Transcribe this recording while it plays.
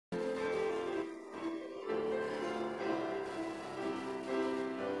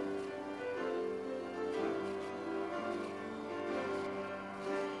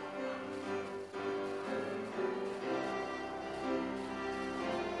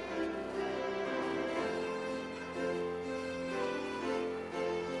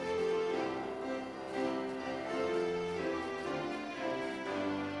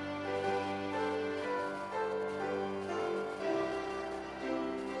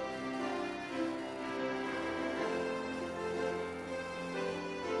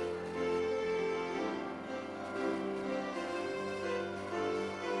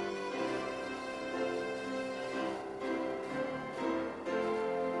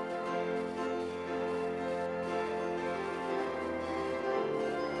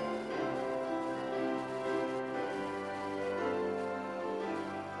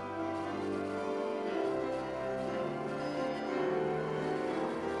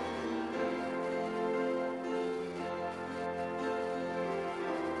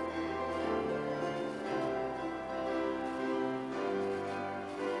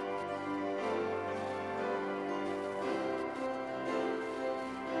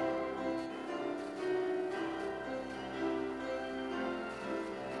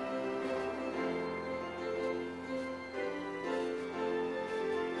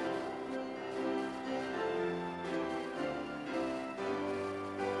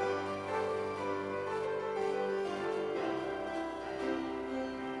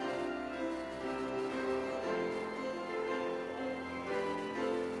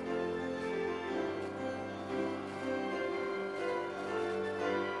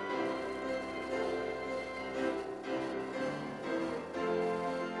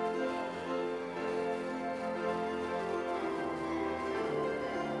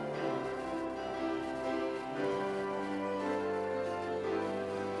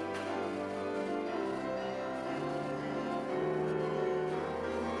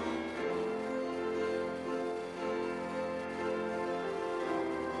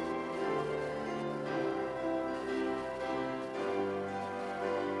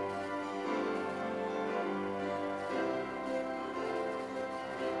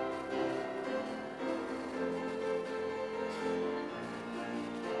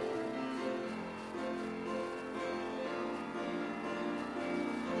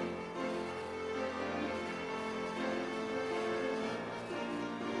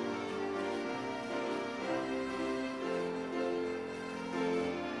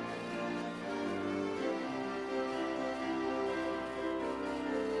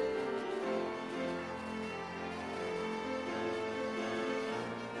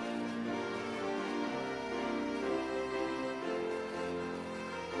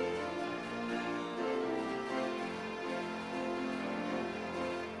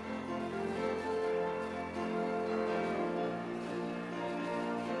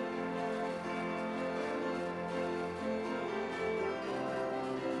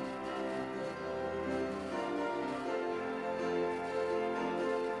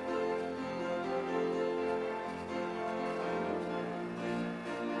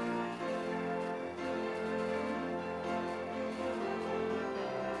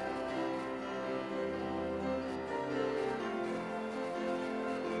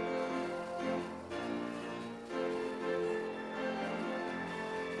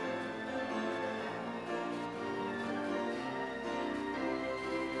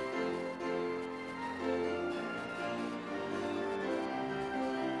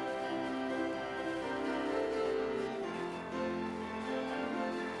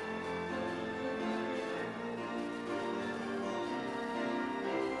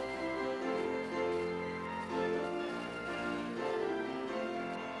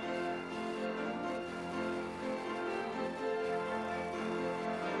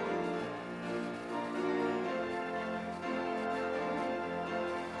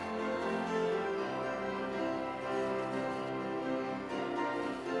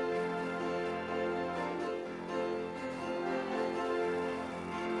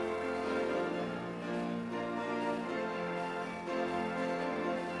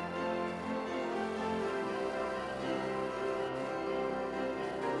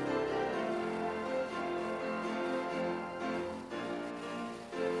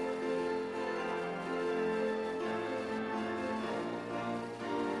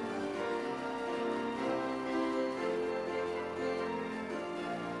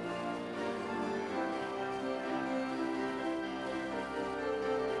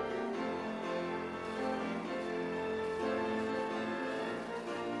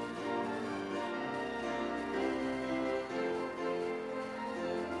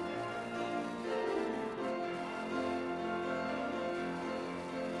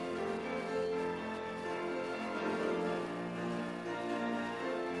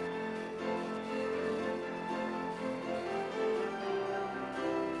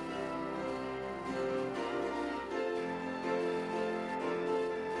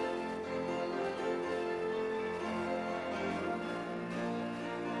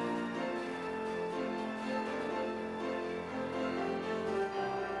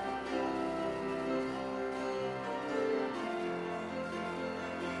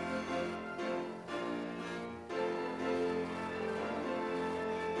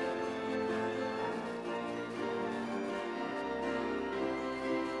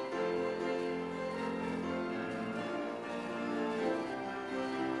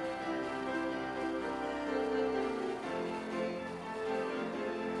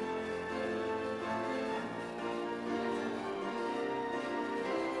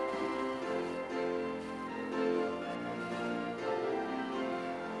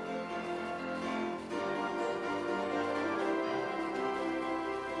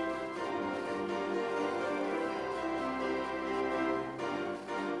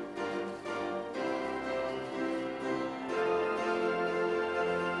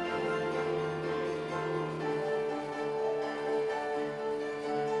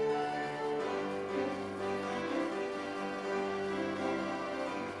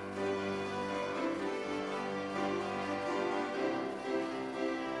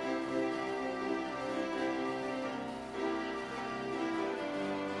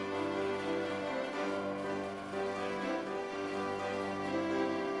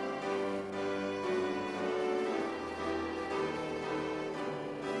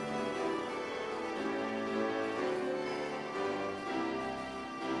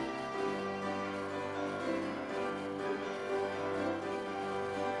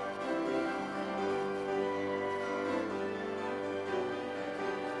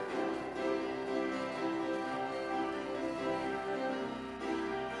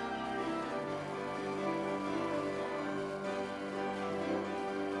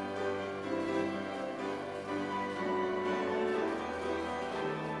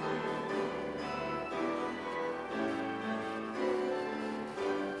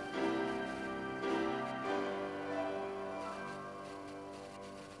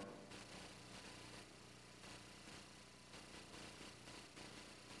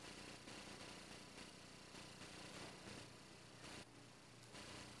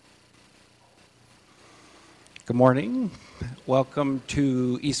Good morning. Welcome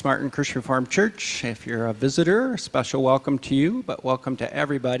to East Martin Christian Reformed Church. If you're a visitor, special welcome to you, but welcome to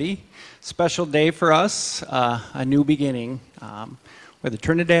everybody. Special day for us, a new beginning. We're the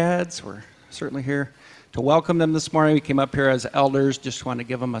Trinidads. We're certainly here to welcome them this morning. We came up here as elders, just want to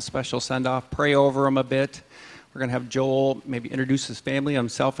give them a special send-off, pray over them a bit. We're going to have Joel maybe introduce his family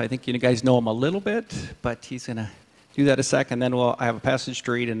himself. I think you guys know him a little bit, but he's going to do that a second. Then I have a passage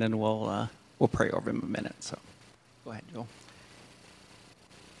to read, and then we'll pray over him a minute. So. Go ahead, Joel.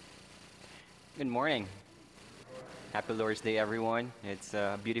 Good morning. Happy Lord's Day, everyone. It's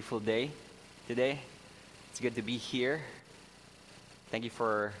a beautiful day today. It's good to be here. Thank you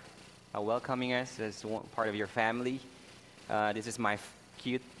for welcoming us as part of your family. This is my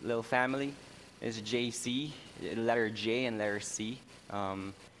cute little family. This is JC, letter J and letter C.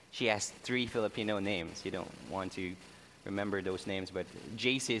 She has 3 Filipino names. You don't want to remember those names, but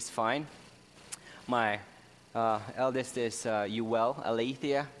JC is fine. My eldest is Yuel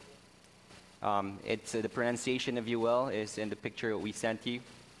Alethea. It's the pronunciation of Yuel is in the picture we sent you.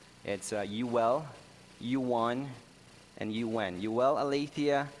 It's Yuel, Yuan, and Yuen. Yuel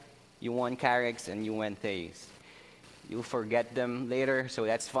Alethea, Yuan Carix, and Yuen Thays. You'll forget them later, so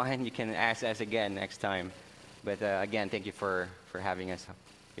that's fine. You can ask us again next time. But again, thank you for having us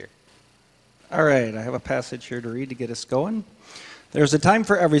here. All right, I have a passage here to read to get us going. There's a time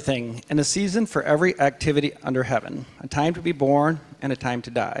for everything, and a season for every activity under heaven, a time to be born and a time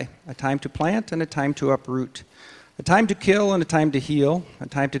to die, a time to plant and a time to uproot, a time to kill and a time to heal, a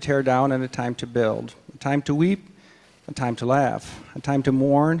time to tear down and a time to build, a time to weep, a time to laugh, a time to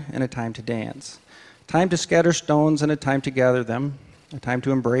mourn and a time to dance, a time to scatter stones and a time to gather them, a time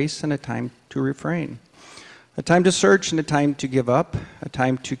to embrace and a time to refrain, a time to search and a time to give up, a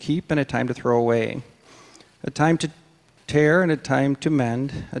time to keep and a time to throw away, a time to tear and a time to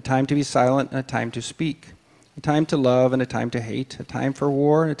mend, a time to be silent and a time to speak, a time to love and a time to hate, a time for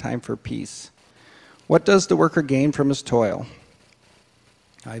war and a time for peace. What does the worker gain from his toil?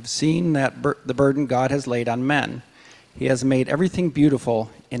 I've seen that the burden God has laid on men. He has made everything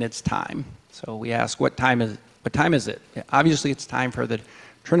beautiful in its time. So we ask, what time is it? Obviously, it's time for the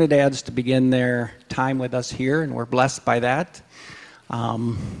Trinidads to begin their time with us here, and we're blessed by that.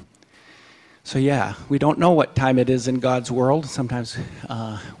 So yeah, we don't know what time it is in God's world. Sometimes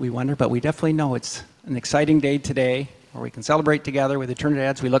we wonder, but we definitely know it's an exciting day today where we can celebrate together with the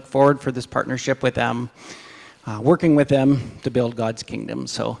Trinidads. We look forward for this partnership with them, working with them to build God's kingdom.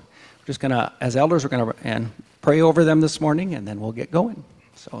 So we're just going to, as elders, we're going to pray over them this morning, and then we'll get going.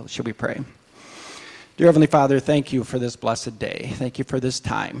 So should we pray? Dear Heavenly Father, thank you for this blessed day. Thank you for this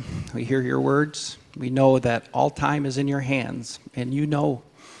time. We hear your words. We know that all time is in your hands, and you know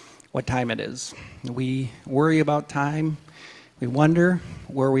what time it is. We worry about time. We wonder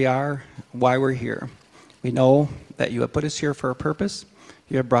where we are, why we're here. We know that you have put us here for a purpose.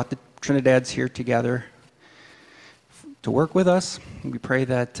 You have brought the Trinidads here together to work with us. We pray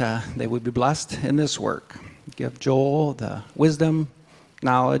that they would be blessed in this work. Give Joel the wisdom,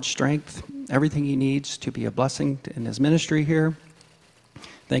 knowledge, strength, everything he needs to be a blessing in his ministry here.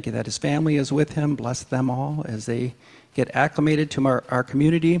 Thank you that his family is with him. Bless them all as they get acclimated to our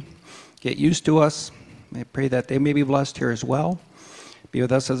community, get used to us. I pray that they may be blessed here as well. Be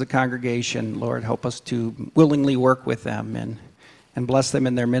with us as a congregation. Lord, help us to willingly work with them and bless them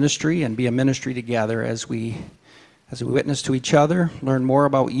in their ministry and be a ministry together as we witness to each other, learn more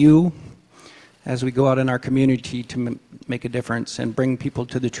about you as we go out in our community to make a difference and bring people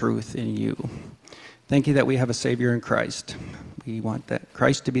to the truth in you. Thank you that we have a Savior in Christ. We want that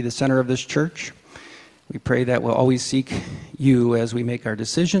Christ to be the center of this church. We pray that we'll always seek you as we make our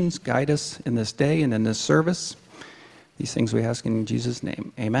decisions. Guide us in this day and in this service. These things we ask in Jesus'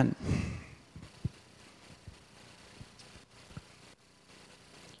 name. Amen.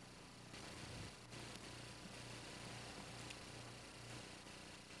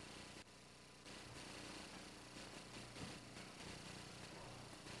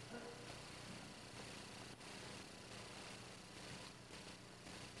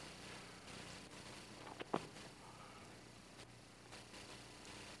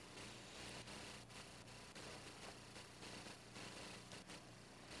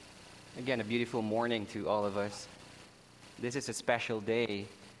 Again, a beautiful morning to all of us. This is a special day,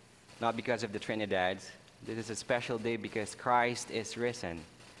 not because of the Trinidads. This is a special day because Christ is risen,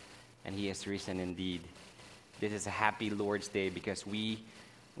 and he is risen indeed. This is a happy Lord's Day because we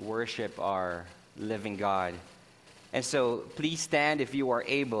worship our living God. And so please stand if you are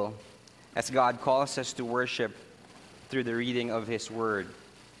able as God calls us to worship through the reading of his word.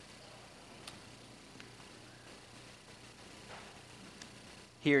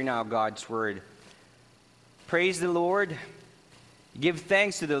 Hear now God's word. Praise the Lord. Give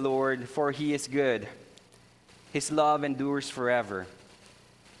thanks to the Lord, for he is good. His love endures forever.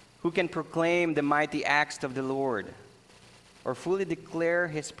 Who can proclaim the mighty acts of the Lord, or fully declare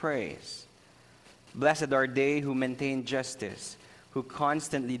his praise? Blessed are they who maintain justice, who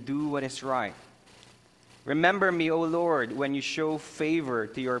constantly do what is right. Remember me, O Lord, when you show favor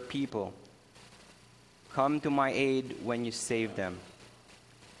to your people. Come to my aid when you save them,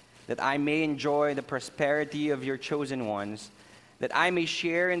 that I may enjoy the prosperity of your chosen ones, that I may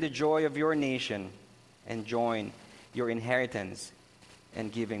share in the joy of your nation and join your inheritance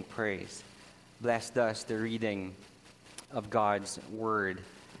in giving praise. Bless thus the reading of God's word.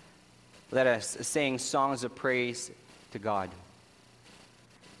 Let us sing songs of praise to God.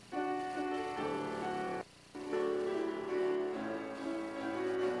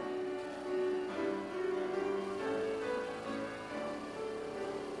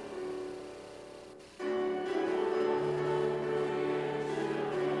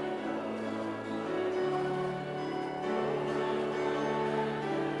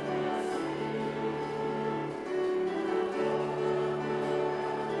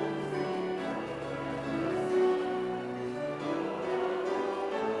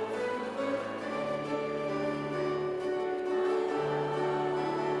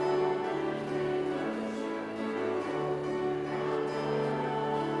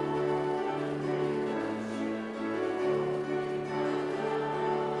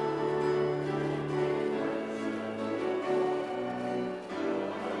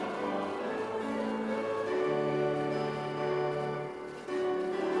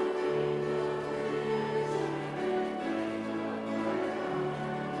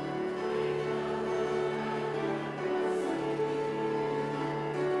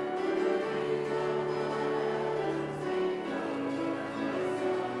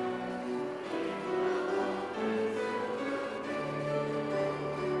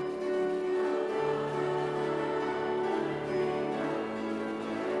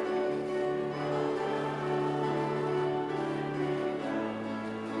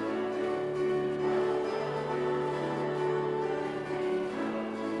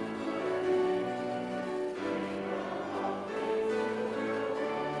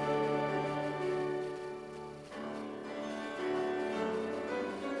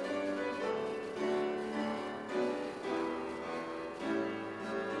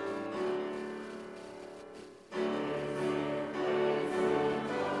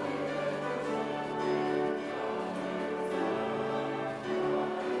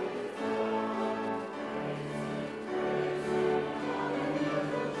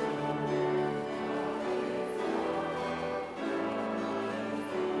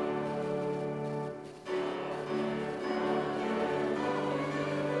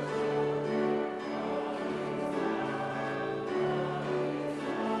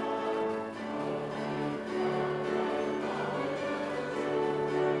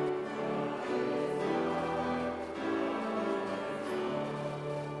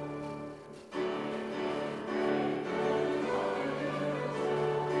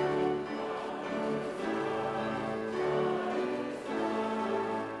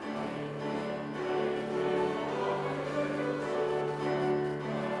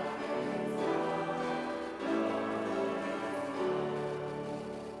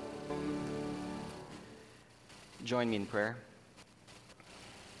 Join me in prayer.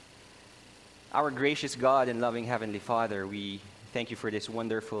 Our gracious God and loving Heavenly Father, we thank you for this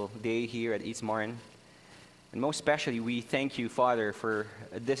wonderful day here at East Martin. And most especially, we thank you, Father, for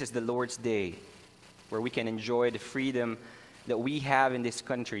this is the Lord's Day, where we can enjoy the freedom that we have in this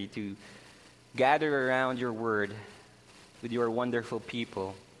country to gather around your word with your wonderful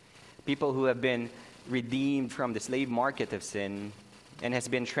people, people who have been redeemed from the slave market of sin and has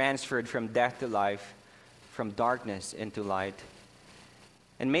been transferred from death to life, from darkness into light.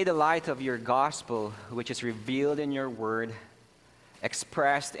 And may the light of your gospel, which is revealed in your word,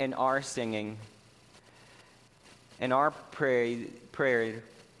 expressed in our singing, and our prayer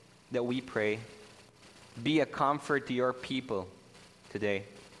that we pray, be a comfort to your people today,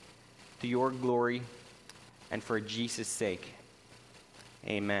 to your glory, and for Jesus' sake.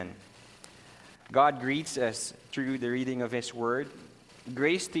 Amen. God greets us through the reading of his word.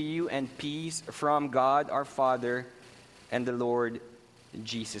 Grace to you and peace from God our Father and the Lord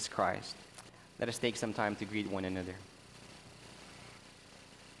Jesus Christ. Let us take some time to greet one another.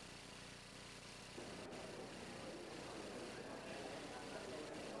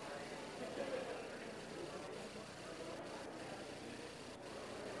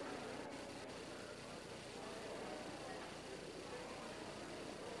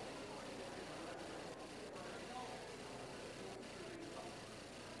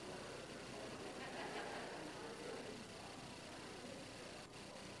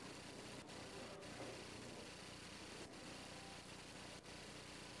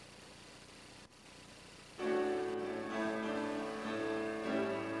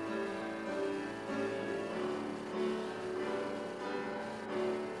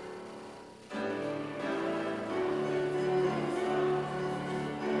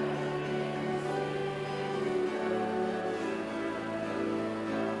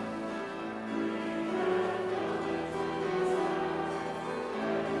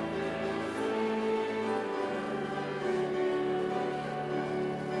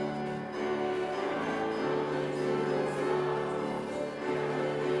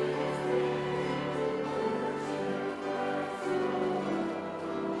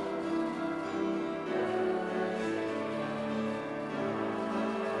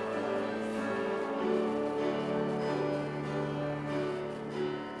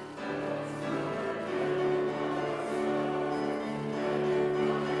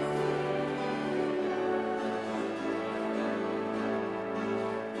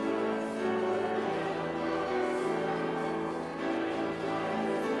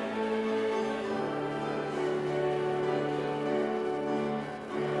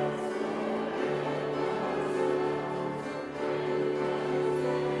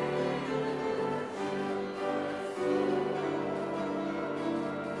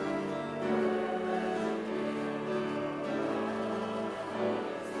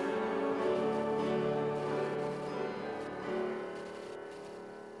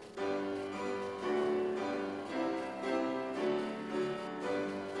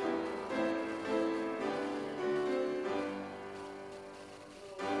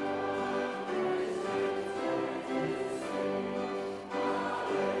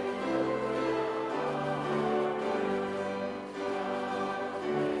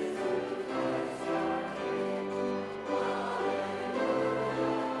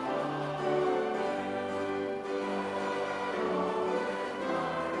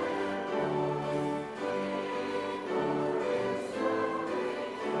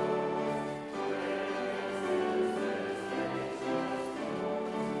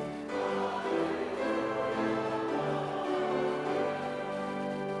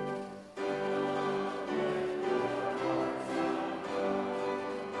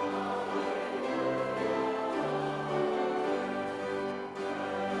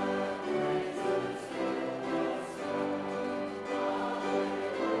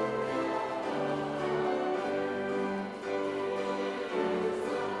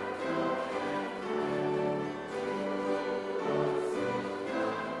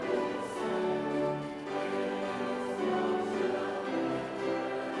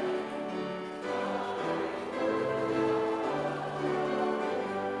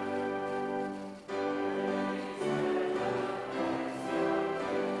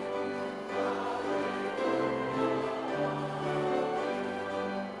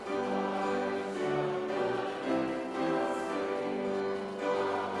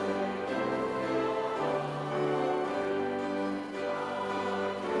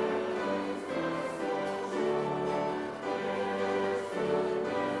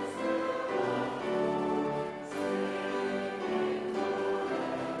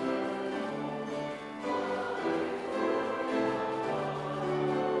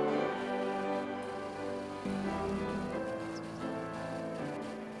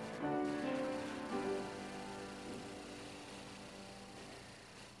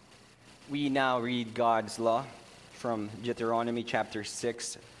 We now read God's law from Deuteronomy chapter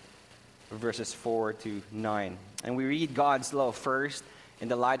 6, verses 4 to 9. And we read God's law first in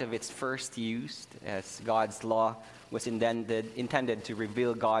the light of its first use, as God's law was intended to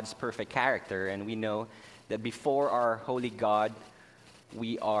reveal God's perfect character. And we know that before our holy God,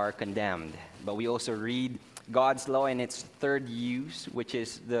 we are condemned. But we also read God's law in its third use, which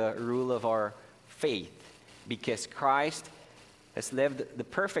is the rule of our faith, because Christ has lived the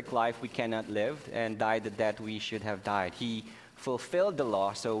perfect life we cannot live and died the death we should have died. He fulfilled the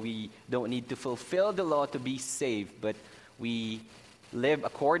law, so we don't need to fulfill the law to be saved, but we live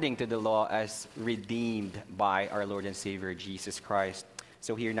according to the law as redeemed by our Lord and Savior Jesus Christ.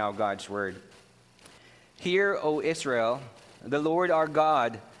 So hear now God's word. Hear, O Israel, the Lord our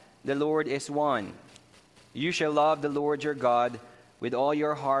God, the Lord is one. You shall love the Lord your God with all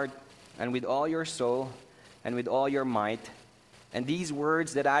your heart and with all your soul and with all your might. And these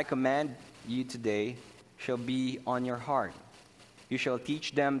words that I command you today shall be on your heart. You shall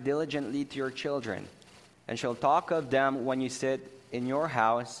teach them diligently to your children, and shall talk of them when you sit in your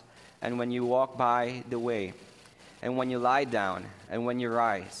house, and when you walk by the way, and when you lie down, and when you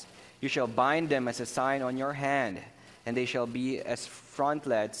rise. You shall bind them as a sign on your hand, and they shall be as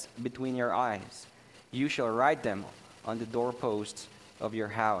frontlets between your eyes. You shall write them on the doorposts of your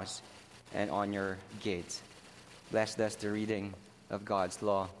house and on your gates. Bless thus the reading of God's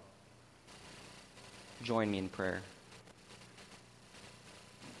law. Join me in prayer.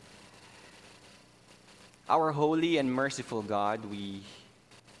 Our holy and merciful God, we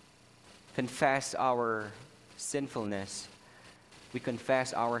confess our sinfulness. We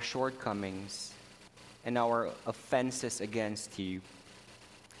confess our shortcomings and our offenses against you.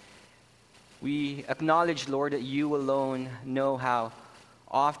 We acknowledge, Lord, that you alone know how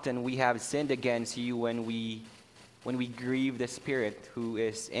often we have sinned against you when we grieve the Spirit who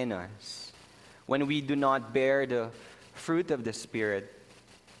is in us, when we do not bear the fruit of the Spirit,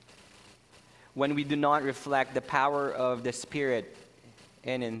 when we do not reflect the power of the Spirit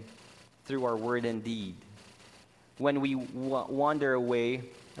in and through our word and deed, when we wander away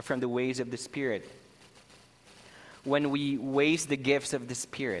from the ways of the Spirit, when we waste the gifts of the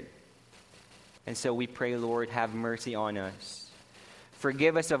Spirit. And so we pray, Lord, have mercy on us.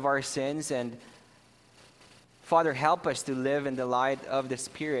 Forgive us of our sins, and Father, help us to live in the light of the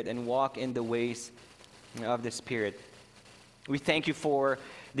Spirit and walk in the ways of the Spirit. We thank you for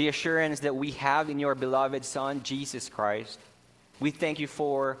the assurance that we have in your beloved Son, Jesus Christ. We thank you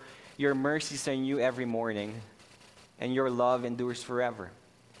for your mercies are new every morning, and your love endures forever.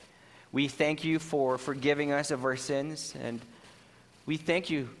 We thank you for forgiving us of our sins, and we thank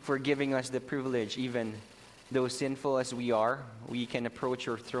you for giving us the privilege, even though sinful as we are, we can approach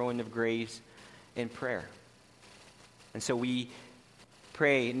your throne of grace in prayer. And so we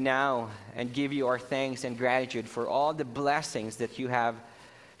pray now and give you our thanks and gratitude for all the blessings that you have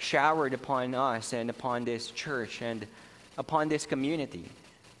showered upon us and upon this church and upon this community.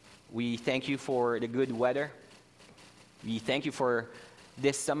 We thank you for the good weather. We thank you for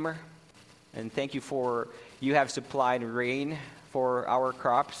this summer, and thank you for you have supplied rain for our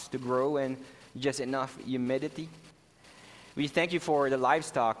crops to grow and just enough humidity. We thank you for the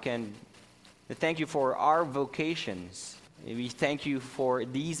livestock, and thank you for our vocations. We thank you for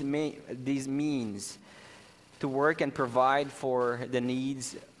these means to work and provide for the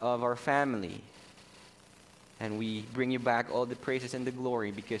needs of our family. And we bring you back all the praises and the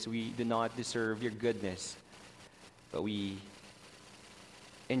glory, because we do not deserve your goodness, but we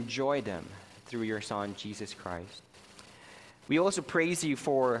enjoy them through your Son, Jesus Christ. We also praise you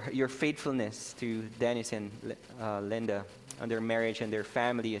for your faithfulness to Dennis and Linda on their marriage and their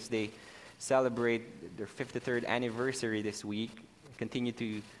family as they celebrate their 53rd anniversary this week. Continue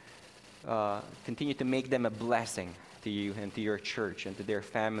to make them a blessing to you and to your church and to their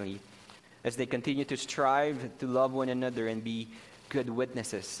family as they continue to strive to love one another and be good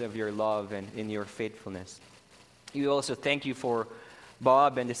witnesses of your love and in your faithfulness. We also thank you for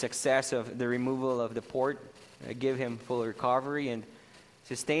Bob and the success of the removal of the port. Give him full recovery and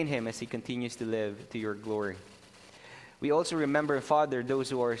sustain him as he continues to live to your glory. We also remember, Father, those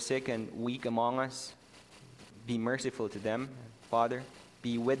who are sick and weak among us. Be merciful to them, Father.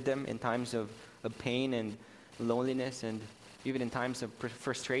 Be with them in times of pain and loneliness, and even in times of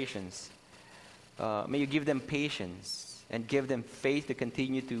frustrations. May you give them patience and give them faith to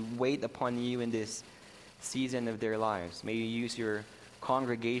continue to wait upon you in this season of their lives. May you use your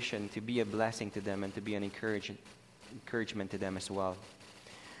congregation to be a blessing to them and to be an encouragement to them as well.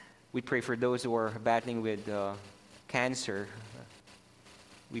 We pray for those who are battling with cancer.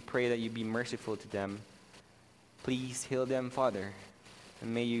 We pray that you be merciful to them. Please heal them, Father.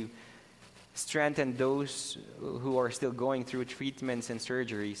 And may you Strengthen those who are still going through treatments and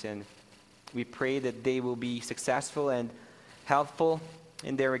surgeries, and we pray that they will be successful and helpful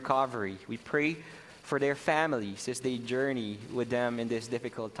in their recovery. We pray for their families as they journey with them in this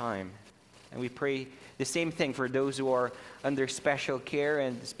difficult time. And we pray the same thing for those who are under special care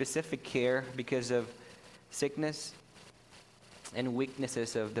and specific care because of sickness and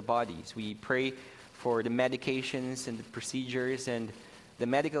weaknesses of the bodies. We pray for the medications and the procedures and the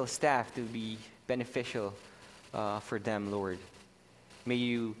medical staff to be beneficial for them, Lord. May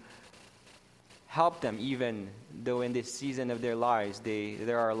you help them, even though in this season of their lives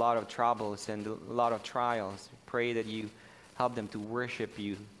there are a lot of troubles and a lot of trials. Pray that you help them to worship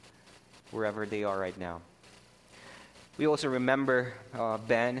you wherever they are right now. We also remember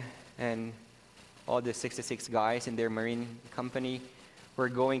Ben and all the 66 guys in their Marine company who are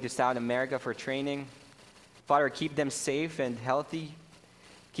going to South America for training. Father, keep them safe and healthy.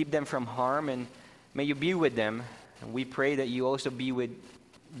 Keep them from harm, and may you be with them. And we pray that you also be with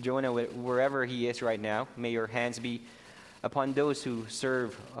Jonah wherever he is right now. May your hands be upon those who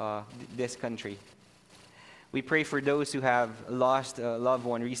serve this country. We pray for those who have lost a loved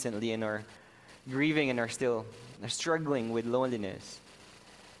one recently and are grieving and are still struggling with loneliness.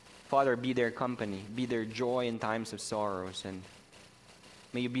 Father, be their company, be their joy in times of sorrows, and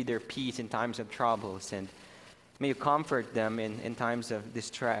may you be their peace in times of troubles, and may you comfort them in times of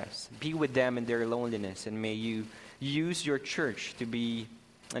distress. Be with them in their loneliness, and may you use your church to be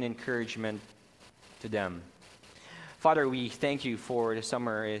an encouragement to them. Father, we thank you for the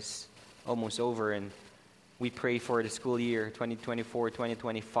summer is almost over, and we pray for the school year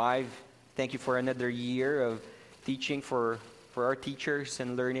 2024-2025. Thank you for another year of teaching for our teachers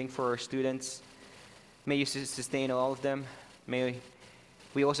and learning for our students. May you sustain all of them. May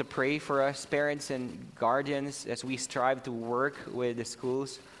we also pray for us parents and guardians as we strive to work with the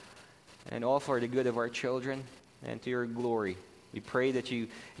schools and all for the good of our children and to your glory. We pray that you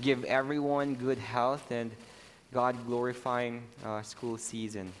give everyone good health and God-glorifying school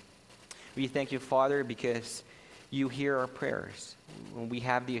season. We thank you, Father, because you hear our prayers. We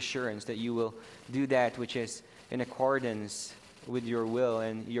have the assurance that you will do that which is in accordance with your will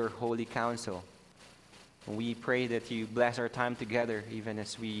and your holy counsel. We pray that you bless our time together even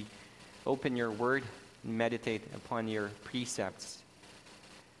as we open your word and meditate upon your precepts.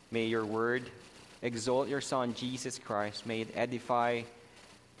 May your word exalt your Son, Jesus Christ. May it edify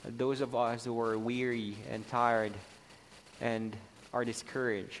those of us who are weary and tired and are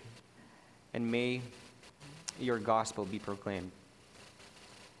discouraged. And may your gospel be proclaimed.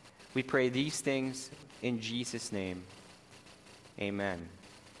 We pray these things in Jesus' name. Amen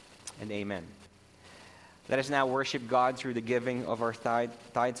and amen. Let us now worship God through the giving of our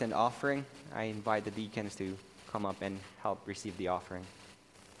tithes and offering. I invite the deacons to come up and help receive the offering.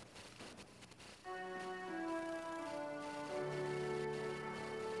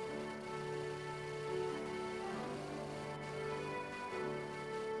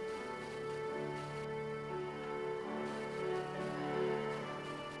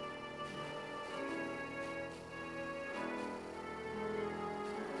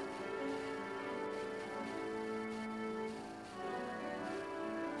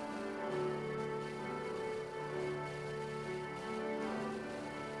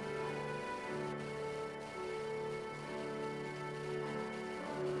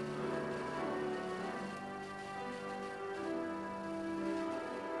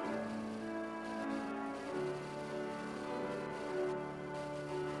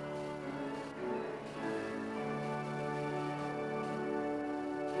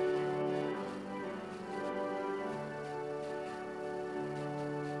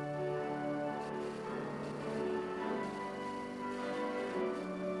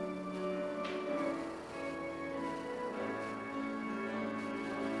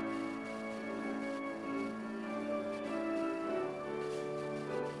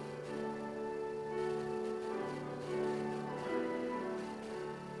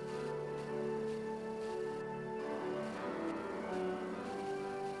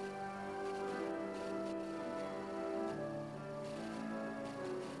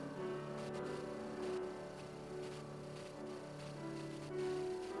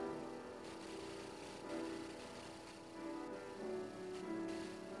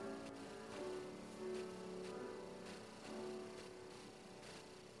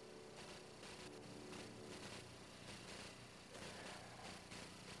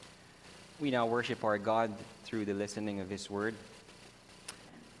 We now worship our God through the listening of His Word.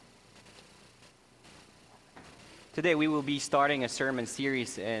 Today we will be starting a sermon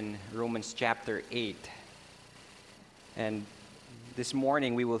series in Romans chapter 8. And This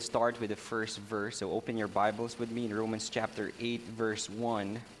morning we will start with the first verse. So open your Bibles with me in Romans chapter 8, verse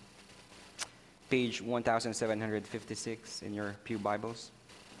 1, page 1756 in your Pew Bibles.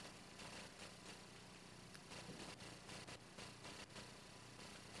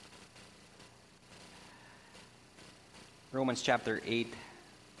 Romans chapter 8,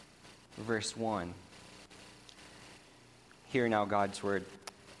 verse 1. Hear now God's word.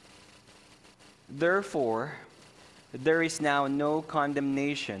 Therefore, there is now no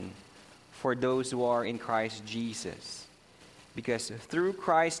condemnation for those who are in Christ Jesus. Because through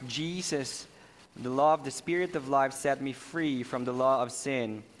Christ Jesus, the law of the Spirit of life set me free from the law of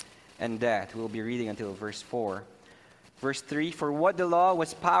sin and death. We'll be reading until verse 4. Verse 3, for what the law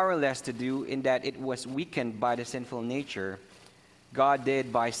was powerless to do in that it was weakened by the sinful nature, God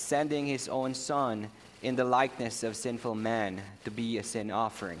did by sending his own Son in the likeness of sinful man to be a sin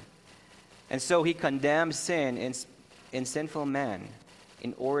offering. And so he condemned sin in sinful man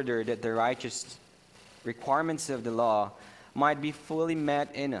in order that the righteous requirements of the law might be fully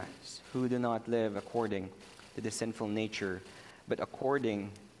met in us who do not live according to the sinful nature, but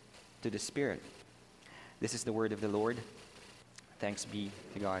according to the Spirit. This is the word of the Lord. Thanks be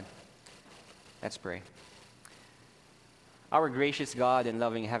to God. Let's pray. Our gracious God and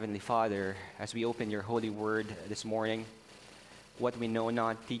loving Heavenly Father, as we open your holy word this morning, what we know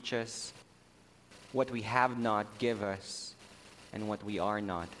not, teach us. What we have not, give us. And what we are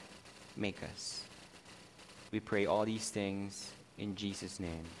not, make us. We pray all these things in Jesus'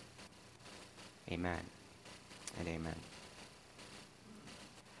 name. Amen and amen.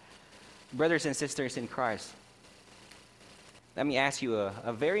 Brothers and sisters in Christ, let me ask you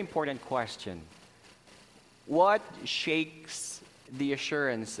a very important question. What shakes the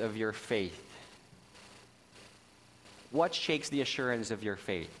assurance of your faith? What shakes the assurance of your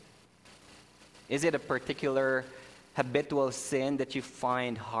faith? Is it a particular habitual sin that you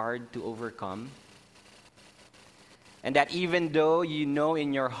find hard to overcome? And that even though you know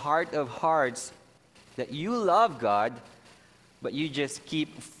in your heart of hearts that you love God, but you just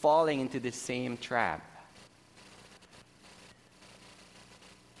keep falling into the same trap?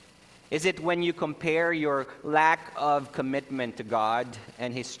 Is it when you compare your lack of commitment to God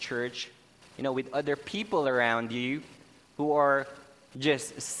and His church, with other people around you who are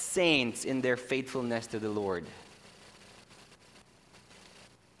just saints in their faithfulness to the Lord?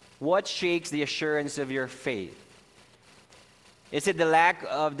 What shakes the assurance of your faith? Is it the lack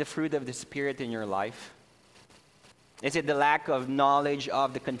of the fruit of the Spirit in your life? Is it the lack of knowledge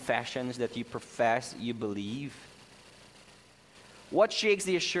of the confessions that you profess you believe? What shakes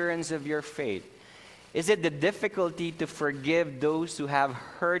the assurance of your faith? Is it the difficulty to forgive those who have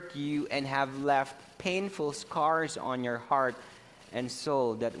hurt you and have left painful scars on your heart and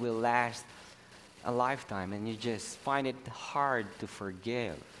soul that will last a lifetime, and you just find it hard to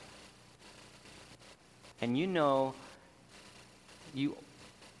forgive? And you know you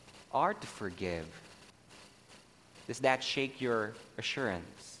are to forgive. Does that shake your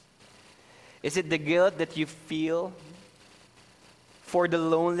assurance? Is it the guilt that you feel for the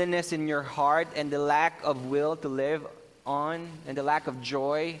loneliness in your heart and the lack of will to live on and the lack of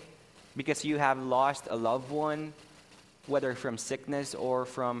joy because you have lost a loved one, whether from sickness or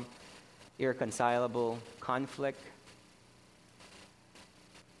from irreconcilable conflict?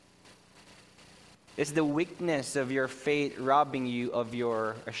 Is the weakness of your faith robbing you of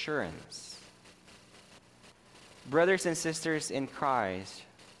your assurance? Brothers and sisters in Christ,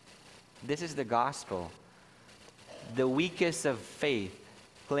 this is the gospel. The weakest of faith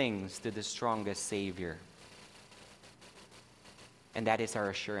clings to the strongest Savior. And that is our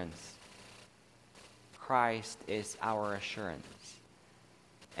assurance. Christ is our assurance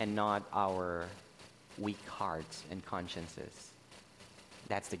and not our weak hearts and consciences.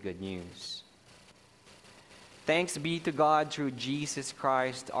 That's the good news. Thanks be to God through Jesus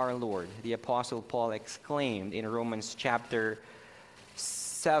Christ our Lord, the Apostle Paul exclaimed in Romans chapter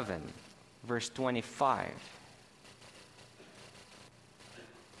 7, verse 25.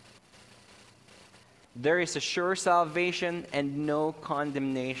 There is a sure salvation and no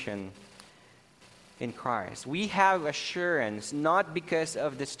condemnation in Christ. We have assurance not because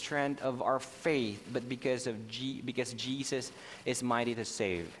of the strength of our faith, but because Jesus is mighty to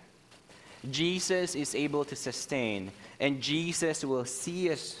save. Jesus is able to sustain, and Jesus will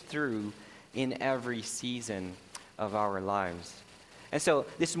see us through in every season of our lives. And so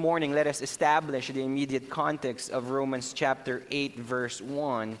this morning, let us establish the immediate context of Romans chapter 8, verse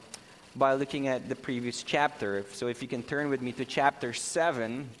 1 by looking at the previous chapter. So if you can turn with me to chapter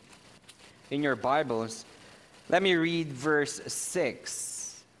 7 in your Bibles, let me read verse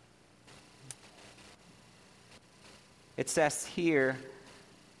 6. it says here,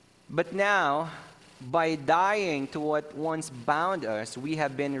 "But now, by dying to what once bound us, we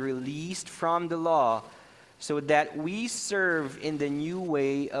have been released from the law, so that we serve in the new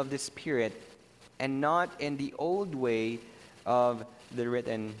way of the Spirit, and not in the old way of the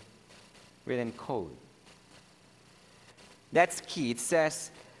written code." That's key. It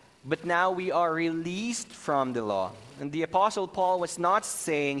says, "But now we are released from the law." And the Apostle Paul was not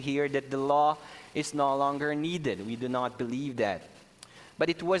saying here that the law is no longer needed. We do not believe that. But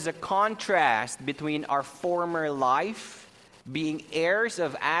it was a contrast between our former life, being heirs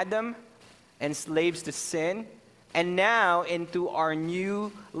of Adam and slaves to sin, and now into our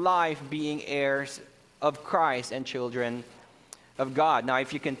new life, being heirs of Christ and children of God. Now,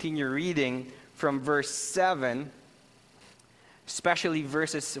 if you continue reading from verse 7, especially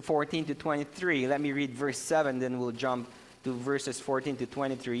verses 14 to 23. Let me read verse 7, then we'll jump to verses 14 to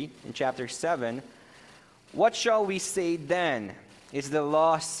 23 in chapter 7. "What shall we say then? Is the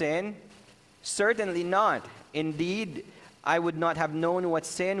law sin? Certainly not. Indeed, I would not have known what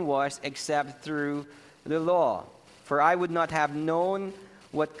sin was except through the law. For I would not have known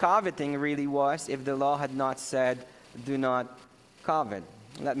what coveting really was if the law had not said, 'Do not covet.'"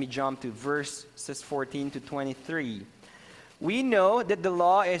 Let me jump to verses 14 to 23. "We know that the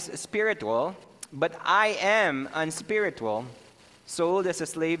law is spiritual, but I am unspiritual, sold as a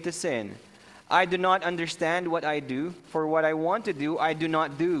slave to sin. I do not understand what I do, for what I want to do, I do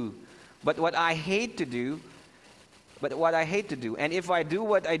not do. But what I hate to do, and if I do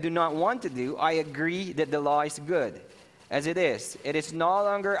what I do not want to do, I agree that the law is good. As it is no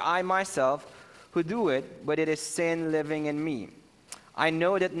longer I myself who do it, but it is sin living in me. I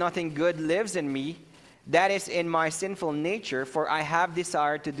know that nothing good lives in me, that is in my sinful nature, for I have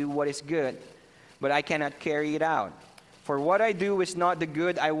desire to do what is good, but I cannot carry it out. For what I do is not the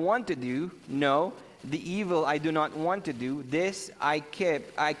good I want to do, no, the evil I do not want to do, this I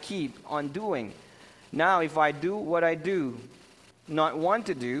keep on doing. Now if I do what I do not want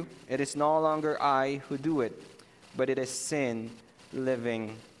to do, it is no longer I who do it, but it is sin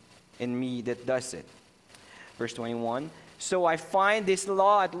living in me that does it." Verse 21, "So I find this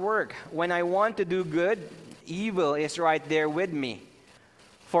law at work. When I want to do good, evil is right there with me.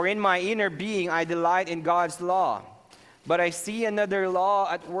 For in my inner being I delight in God's law. But I see another law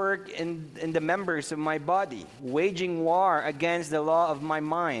at work in the members of my body, waging war against the law of my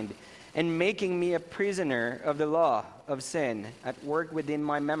mind, and making me a prisoner of the law of sin at work within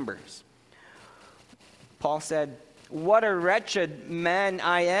my members." Paul said, "What a wretched man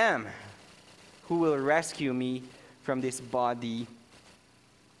I am! Who will rescue me from this body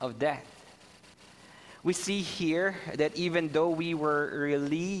of death?" We see here that even though we were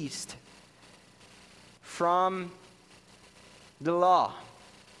released from the law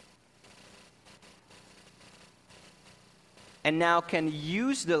and now can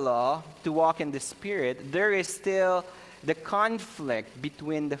use the law to walk in the Spirit, there is still the conflict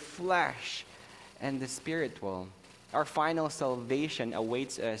between the flesh and the spiritual. Our final salvation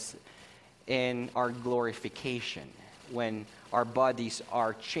awaits us in our glorification, when our bodies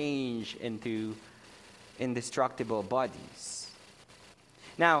are changed into indestructible bodies.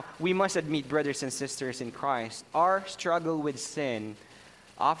 Now, we must admit, brothers and sisters in Christ, our struggle with sin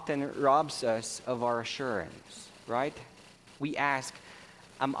often robs us of our assurance, right? We ask,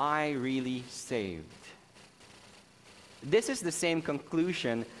 am I really saved? This is the same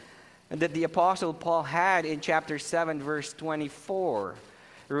conclusion that the Apostle Paul had in chapter 7, verse 24.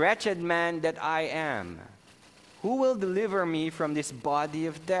 "Wretched man that I am, who will deliver me from this body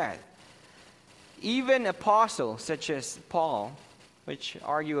of death?" Even apostles such as Paul, which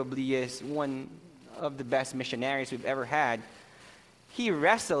arguably is one of the best missionaries we've ever had, he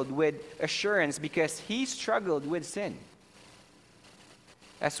wrestled with assurance because he struggled with sin.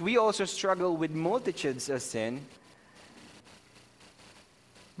 As we also struggle with multitudes of sin.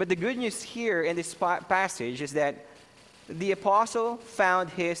 But the good news here in this passage is that the apostle found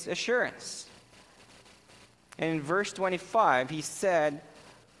his assurance. And in verse 25, he said,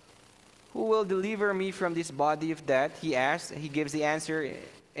 "Who will deliver me from this body of death?" He asked. He gives the answer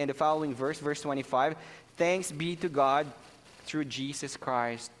in the following verse, verse 25. "Thanks be to God through Jesus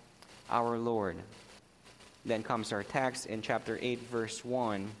Christ our Lord." Then comes our text in chapter 8, verse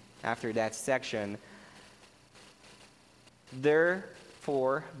 1. After that section,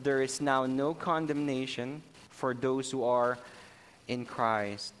 "Therefore there is now no condemnation for those who are in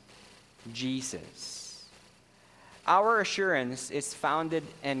Christ Jesus." Our assurance is founded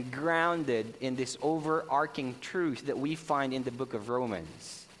and grounded in this overarching truth that we find in the book of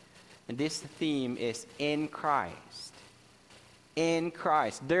Romans. And this theme is in Christ. In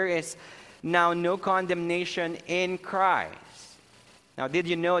Christ. There is now no condemnation in Christ. Now, did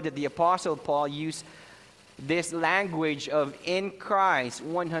you know that the Apostle Paul used this language of in Christ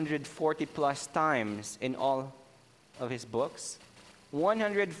 140 plus times in all of his books?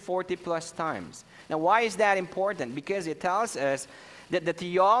 140 plus times. Now, why is that important? Because it tells us that the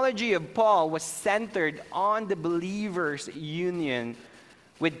theology of Paul was centered on the believer's union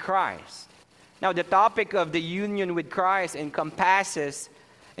with Christ. Now, the topic of the union with Christ encompasses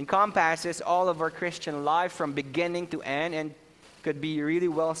all of our Christian life from beginning to end, and could be really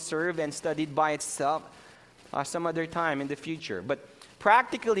well served and studied by itself some other time in the future. But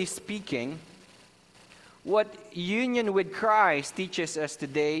practically speaking, what union with Christ teaches us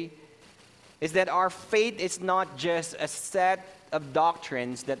today is that our faith is not just a set of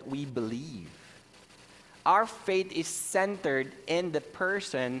doctrines that we believe. Our faith is centered in the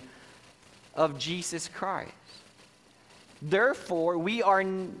person of Jesus Christ. Therefore, we are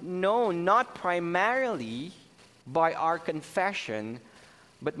known not primarily by our confession,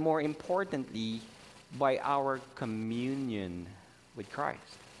 but more importantly, by our communion with Christ.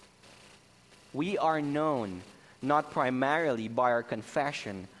 We are known not primarily by our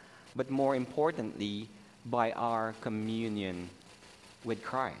confession, but more importantly, by our communion with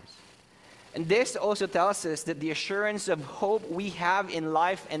Christ. And this also tells us that the assurance of hope we have in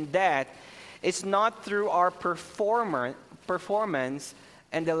life and death is not through our performance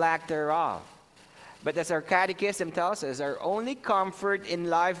and the lack thereof. But as our catechism tells us, our only comfort in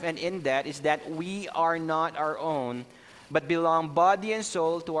life and in death is that we are not our own, but belong body and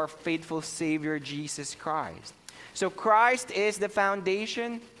soul to our faithful Savior, Jesus Christ. So Christ is the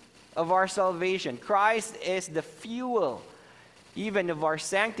foundation of our salvation. Christ is the fuel even of our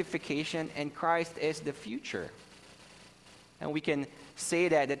sanctification, and Christ is the future. And we can say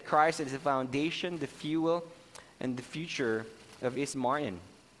that Christ is the foundation, the fuel, and the future of Ismartin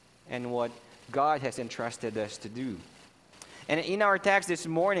and what God has entrusted us to do. And in our text this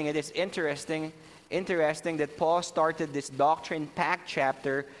morning, it is interesting that Paul started this doctrine-packed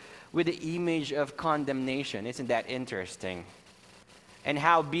chapter with the image of condemnation. Isn't that interesting? And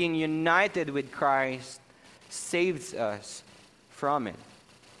how being united with Christ saves us from it.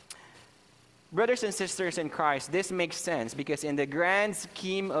 Brothers and sisters in Christ, this makes sense because in the grand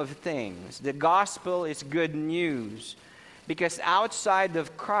scheme of things, the gospel is good news, because outside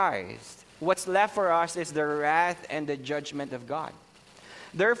of Christ, what's left for us is the wrath and the judgment of God.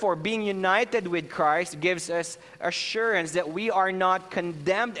 Therefore, being united with Christ gives us assurance that we are not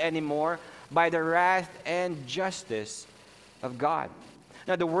condemned anymore by the wrath and justice of God.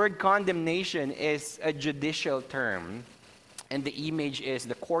 Now, the word condemnation is a judicial term, and the image is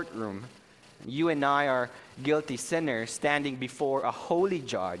the courtroom. You and I are guilty sinners standing before a holy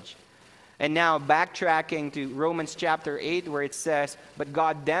judge. And now backtracking to Romans chapter 8, where it says, "But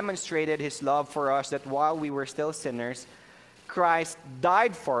God demonstrated His love for us, that while we were still sinners, Christ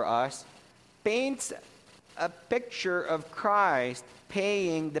died for us," paints a picture of Christ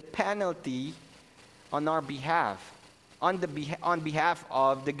paying the penalty on our behalf, on behalf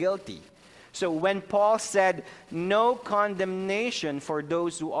of the guilty. So when Paul said, "No condemnation for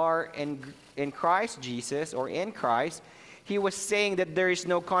those who are in Christ Jesus," or in Christ, he was saying that there is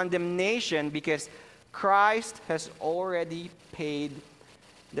no condemnation because Christ has already paid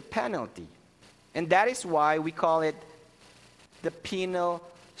the penalty. And that is why we call it the penal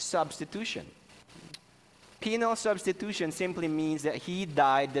substitution. Penal substitution simply means that He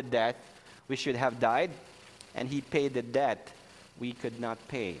died the death we should have died, and He paid the debt we could not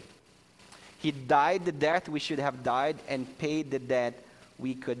pay. He died the death we should have died and paid the debt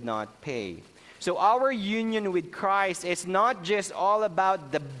we could not pay. So our union with Christ is not just all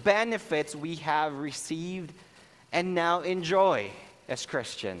about the benefits we have received and now enjoy as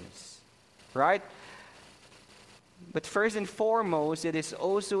Christians, right? But first and foremost, it is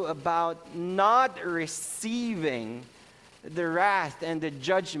also about not receiving the wrath and the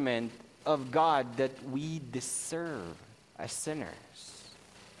judgment of God that we deserve as sinners.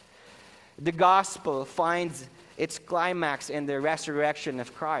 The gospel finds its climax in the resurrection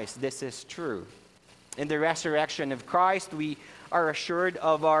of Christ. This is true. In the resurrection of Christ, we are assured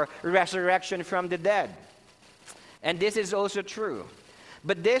of our resurrection from the dead. And this is also true.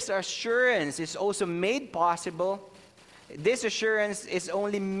 But this assurance is also made possible. This assurance is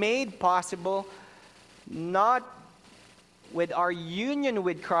only made possible not with our union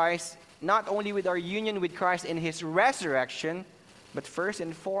with Christ, not only with our union with Christ in His resurrection, but first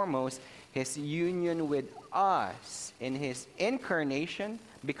and foremost, His union with us in His incarnation,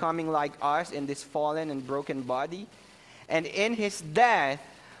 becoming like us in this fallen and broken body, and in His death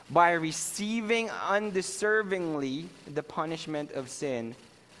by receiving undeservingly the punishment of sin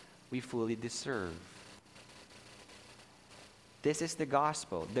we fully deserve. This is the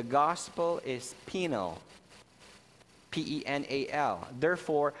gospel. The gospel is penal. Penal.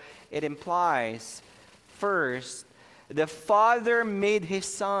 Therefore, it implies, first, the Father made His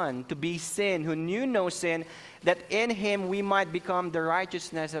Son to be sin, who knew no sin, that in Him we might become the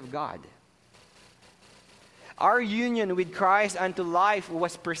righteousness of God. Our union with Christ unto life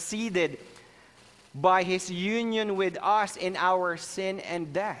was preceded by His union with us in our sin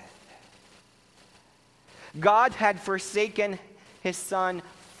and death. God had forsaken His Son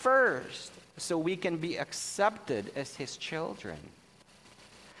first, so we can be accepted as His children.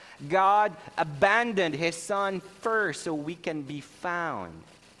 God abandoned His Son first, so we can be found.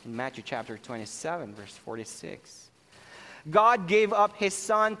 In Matthew chapter 27, verse 46. God gave up His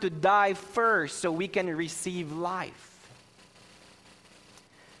Son to die first, so we can receive life.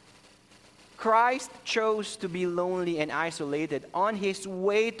 Christ chose to be lonely and isolated on His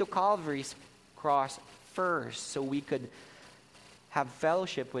way to Calvary's cross first, so we could have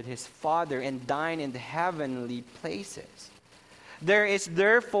fellowship with His Father and dine in the heavenly places. There is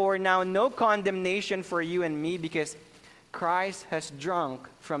therefore now no condemnation for you and me, because Christ has drunk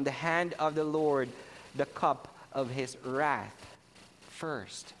from the hand of the Lord the cup of His wrath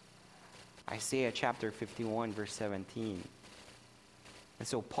first. Isaiah chapter 51, verse 17. And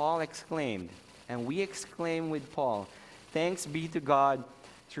so Paul exclaimed, and we exclaim with Paul, "Thanks be to God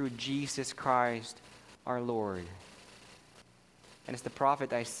through Jesus Christ our Lord." And as the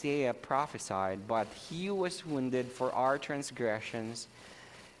prophet Isaiah prophesied, "But He was wounded for our transgressions,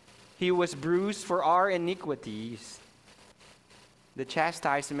 He was bruised for our iniquities. The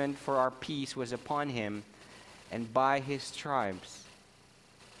chastisement for our peace was upon Him, and by His stripes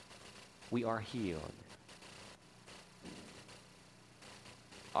we are healed."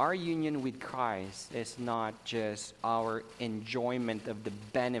 Our union with Christ is not just our enjoyment of the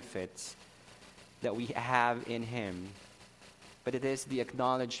benefits that we have in Him, but it is the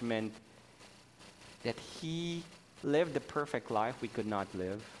acknowledgement that He lived the perfect life we could not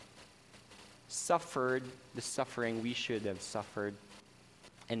live, suffered the suffering we should have suffered,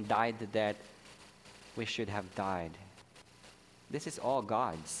 and died the death we should have died. This is all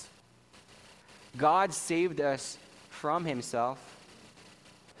God's. God saved us from Himself,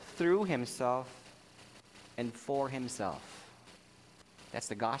 through Himself, and for Himself. That's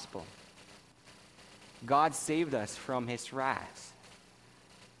the gospel. God saved us from His wrath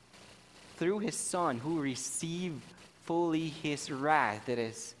through His Son, who received fully His wrath that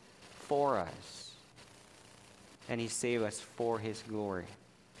is for us. And He saved us for His glory.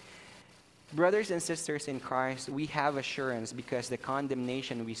 Brothers and sisters in Christ, we have assurance because the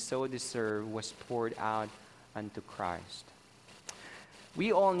condemnation we so deserve was poured out unto Christ.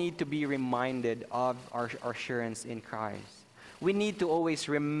 We all need to be reminded of our assurance in Christ. We need to always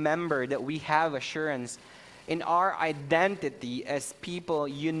remember that we have assurance in our identity as people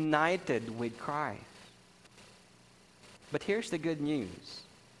united with Christ. But here's the good news.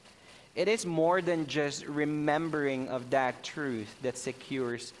 It is more than just remembering of that truth that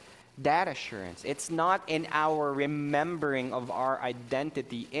secures that assurance. It's not in our remembering of our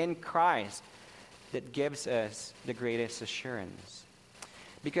identity in Christ that gives us the greatest assurance.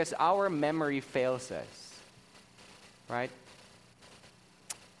 Because our memory fails us, right?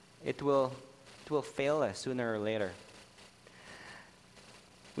 It will fail us sooner or later.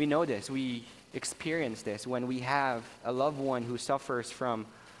 We know this. We experience this when we have a loved one who suffers from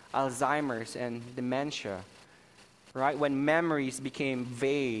Alzheimer's and dementia, right? When memories became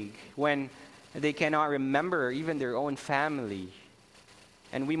vague, when they cannot remember even their own family.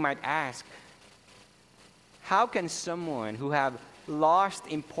 And we might ask, how can someone who have lost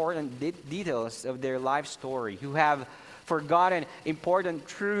important details of their life story, who have forgotten important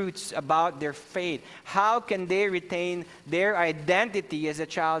truths about their faith, how can they retain their identity as a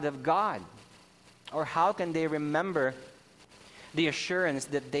child of God? Or how can they remember the assurance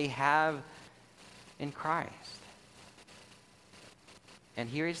that they have in Christ? And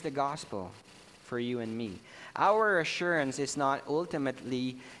here is the gospel for you and me. Our assurance is not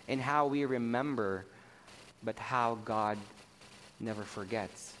ultimately in how we remember, but how God never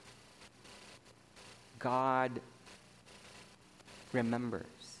forgets. God remembers.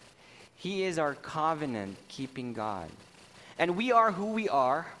 He is our covenant-keeping God. And we are who we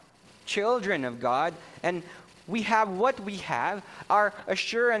are, children of God, and we have what we have, our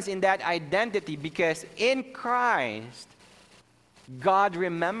assurance in that identity, because in Christ, God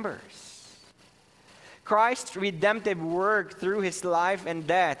remembers. Christ's redemptive work through His life and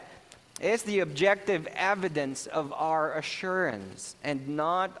death is the objective evidence of our assurance, and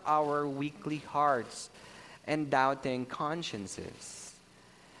not our weakly hearts and doubting consciences.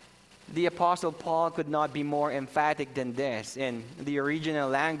 the Apostle Paul could not be more emphatic than this. In the original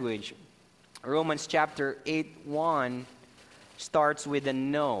language, Romans chapter 8:1 starts with a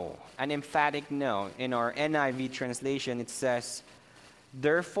no, an emphatic no. In our NIV translation, it says,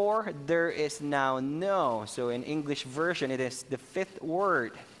 therefore, there is now no. So in English version, it is the fifth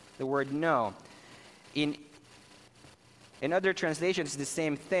word, the word no. In other translations, it's the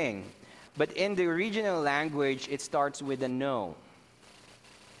same thing. But in the original language, it starts with a no.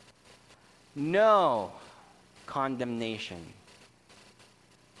 No condemnation.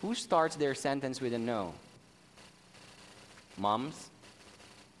 Who starts their sentence with a no? Moms?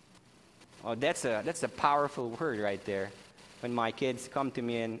 Oh, that's a powerful word right there. When my kids come to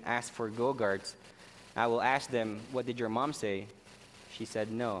me and ask for Go-Karts, I will ask them, what did your mom say? She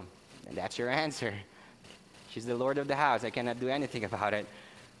said no. And that's your answer. She's the Lord of the house. I cannot do anything about it.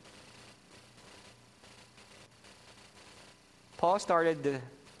 Paul started the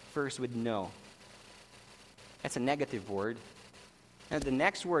verse with no. That's a negative word. And the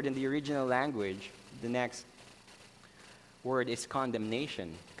next word in the original language, the next word is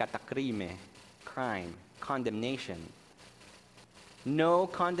condemnation. Katakrime, crime, condemnation. No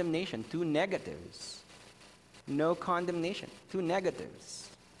condemnation, two negatives. No condemnation, two negatives.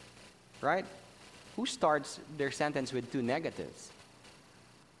 Right? Who starts their sentence with two negatives?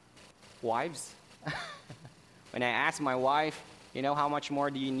 Wives? When I ask my wife, how much more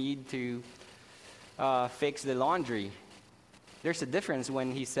do you need to fix the laundry? There's a difference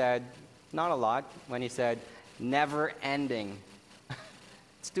when he said, not a lot, when he said, never ending.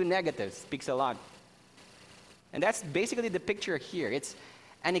 It's two negatives, speaks a lot. And that's basically the picture here. It's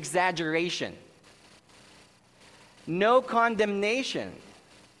an exaggeration. No condemnation.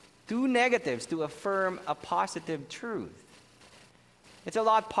 Two negatives to affirm a positive truth. It's a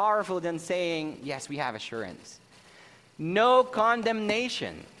lot powerful than saying, yes, we have assurance. No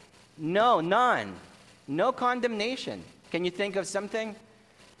condemnation. No, none. No condemnation. Can you think of something?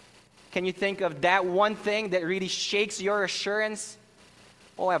 Can you think of that one thing that really shakes your assurance?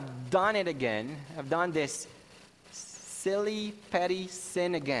 Oh, I've done it again. I've done this silly, petty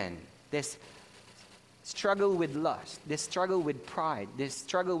sin again. This struggle with lust. This struggle with pride. This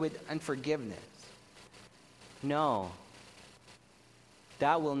struggle with unforgiveness. No.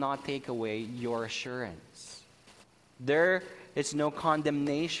 That will not take away your assurance. There is no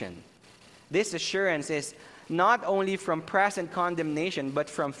condemnation. This assurance is not only from present condemnation, but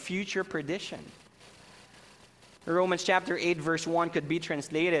from future perdition. Romans chapter 8 verse 1 could be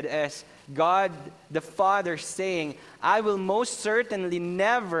translated as God the Father saying, I will most certainly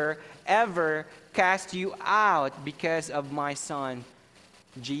never, ever cast you out because of my Son,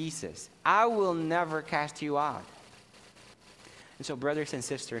 Jesus. I will never cast you out. And so, brothers and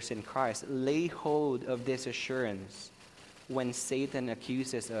sisters in Christ, lay hold of this assurance when Satan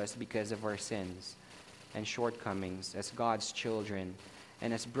accuses us because of our sins and shortcomings as God's children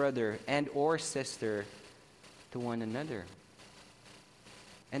and as brother and or sister to one another.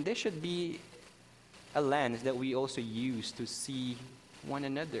 And this should be a lens that we also use to see one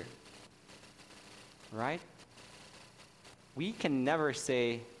another. Right? We can never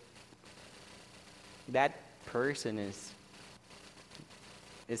say that person is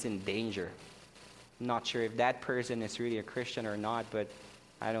in danger. I'm not sure if that person is really a Christian or not, but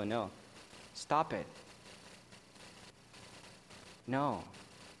I don't know. Stop it. No.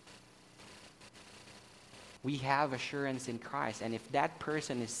 We have assurance in Christ, and if that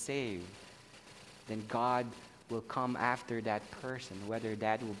person is saved, then God will come after that person, whether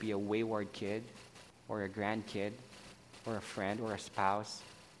that will be a wayward kid or a grandkid or a friend or a spouse.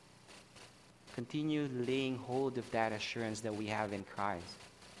 Continue laying hold of that assurance that we have in Christ.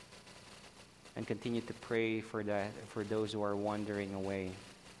 And continue to pray for those who are wandering away.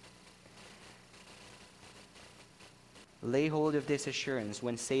 Lay hold of this assurance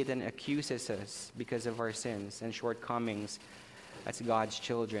when Satan accuses us because of our sins and shortcomings as God's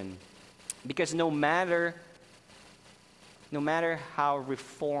children. Because no matter how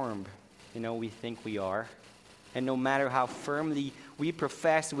reformed, we think we are, and no matter how firmly we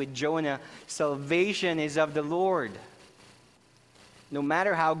profess with Jonah, salvation is of the Lord. No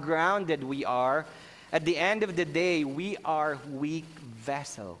matter how grounded we are, at the end of the day, we are weak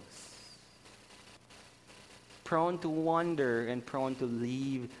vessels. Prone to wander and prone to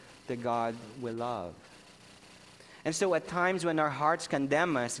leave the God we love. And so at times when our hearts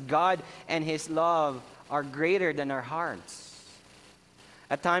condemn us, God and His love are greater than our hearts.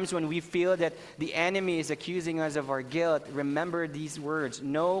 At times when we feel that the enemy is accusing us of our guilt, remember these words: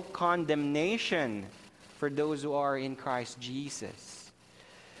 no condemnation for those who are in Christ Jesus.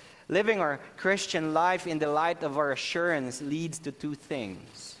 Living our Christian life in the light of our assurance leads to two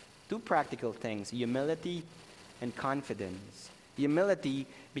things. two practical things: humility and confidence. Humility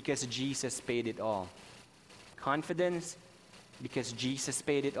because Jesus paid it all. Confidence because Jesus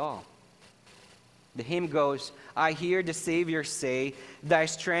paid it all. The hymn goes, I hear the Savior say, thy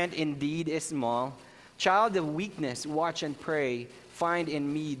strength indeed is small. Child of weakness, watch and pray. Find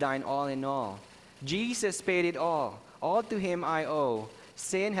in me thine all in all. Jesus paid it all to him I owe.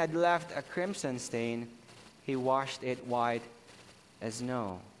 Sin had left a crimson stain. He washed it white as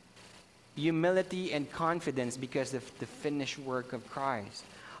snow. Humility and confidence because of the finished work of Christ.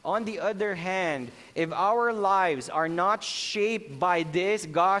 On the other hand, if our lives are not shaped by this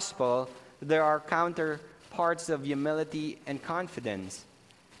gospel, there are counterparts of humility and confidence,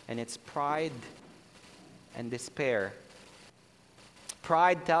 and it's pride and despair.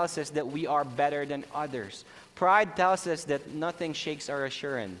 Pride tells us that we are better than others. Pride tells us that nothing shakes our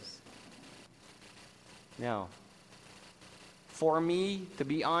assurance. No. For me, to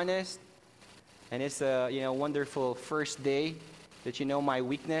be honest, and it's a wonderful first day that you know my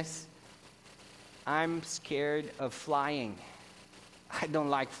weakness, I'm scared of flying. I don't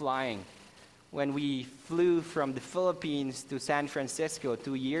like flying. When we flew from the Philippines to San Francisco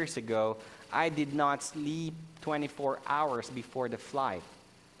 2 years ago, I did not sleep 24 hours before the flight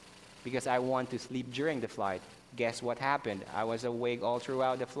because I want to sleep during the flight. Guess what happened? I was awake all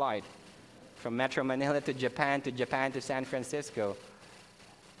throughout the flight. From Metro Manila to Japan to San Francisco.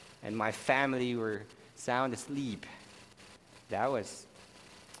 And my family were sound asleep. And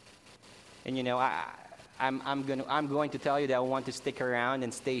I'm going to tell you that I want to stick around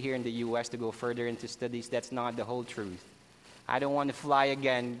and stay here in the U.S. to go further into studies. That's not the whole truth. I don't want to fly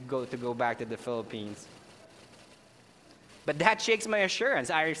again, go back to the Philippines. But that shakes my assurance.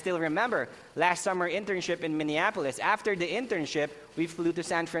 I still remember last summer internship in Minneapolis. After the internship, we flew to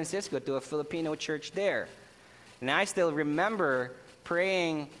San Francisco to a Filipino church there. And I still remember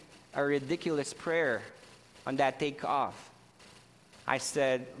praying a ridiculous prayer on that takeoff. I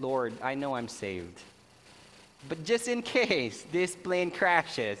said, Lord, I know I'm saved. But just in case this plane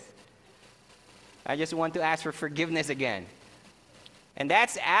crashes, I just want to ask for forgiveness again. And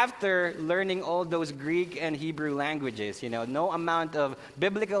that's after learning all those Greek and Hebrew languages. No amount of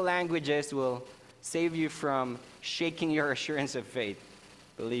biblical languages will save you from shaking your assurance of faith.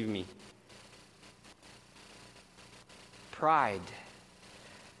 Believe me. Pride.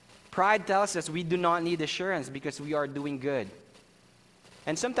 Pride tells us we do not need assurance because we are doing good.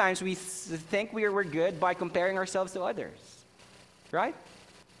 And sometimes we think we're good by comparing ourselves to others. Right?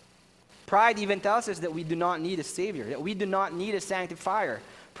 Pride even tells us that we do not need a Savior, that we do not need a sanctifier.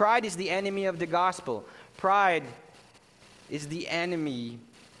 Pride is the enemy of the gospel. Pride is the enemy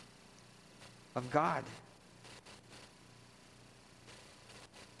of God.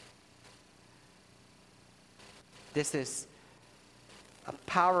 This is a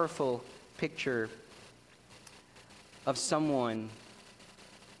powerful picture of someone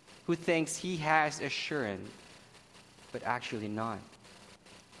who thinks he has assurance, but actually not.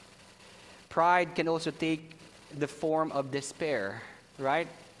 Pride can also take the form of despair, right?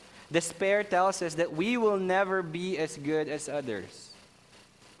 Despair tells us that we will never be as good as others.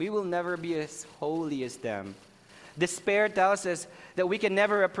 We will never be as holy as them. Despair tells us that we can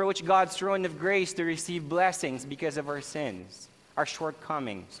never approach God's throne of grace to receive blessings because of our sins, our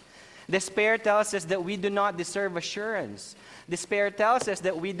shortcomings. Despair tells us that we do not deserve assurance. Despair tells us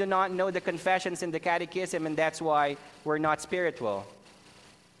that we do not know the confessions in the catechism, and that's why we're not spiritual.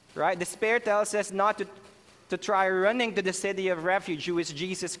 Right? Despair tells us not to try running to the city of refuge, who is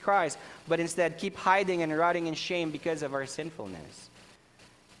Jesus Christ, but instead keep hiding and rotting in shame because of our sinfulness.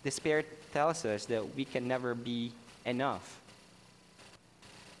 Despair tells us that we can never be enough.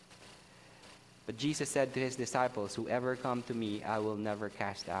 But Jesus said to his disciples, whoever come to me, I will never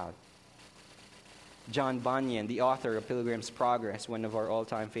cast out. John Bunyan, the author of Pilgrim's Progress, one of our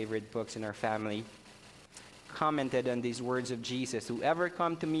all-time favorite books in our family, commented on these words of Jesus, whoever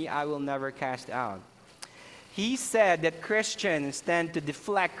come to me, I will never cast out. He said that Christians tend to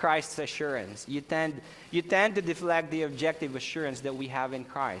deflect Christ's assurance. You tend to deflect the objective assurance that we have in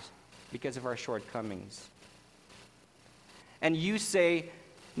Christ because of our shortcomings. And you say,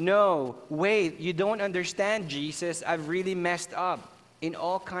 no, wait, you don't understand, Jesus. I've really messed up in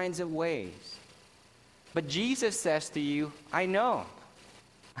all kinds of ways. But Jesus says to you, I know.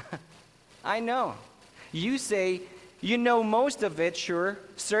 I know. You say, you know most of it, sure,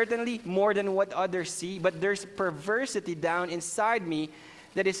 certainly more than what others see, but there's perversity down inside me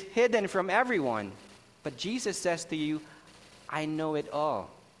that is hidden from everyone. But Jesus says to you, I know it all.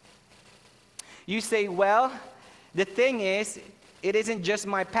 You say, well, the thing is, it isn't just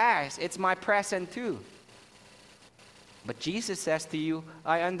my past, it's my present too. But Jesus says to you,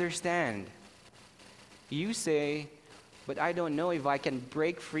 I understand. You say, but I don't know if I can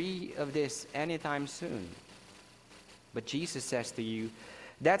break free of this anytime soon. But Jesus says to you,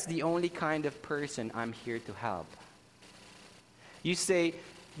 that's the only kind of person I'm here to help. You say,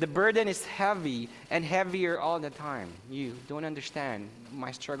 the burden is heavy and heavier all the time. You don't understand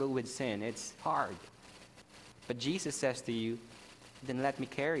my struggle with sin. It's hard. But Jesus says to you, then let me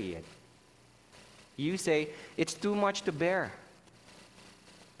carry it. You say, it's too much to bear.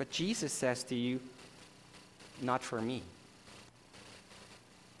 But Jesus says to you, not for me.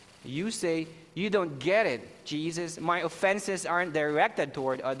 You say, you don't get it, Jesus. My offenses aren't directed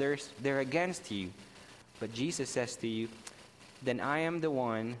toward others, they're against you. But Jesus says to you, then I am the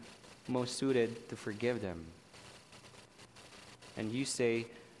one most suited to forgive them. And you say,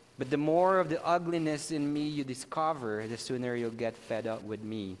 but the more of the ugliness in me you discover, the sooner you'll get fed up with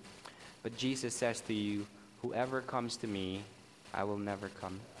me. But Jesus says to you, whoever comes to me, I will never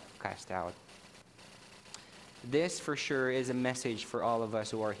cast out. This for sure is a message for all of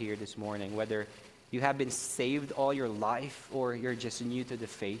us who are here this morning, whether you have been saved all your life or you're just new to the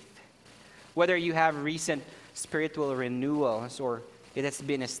faith. Whether you have recent spiritual renewals or it has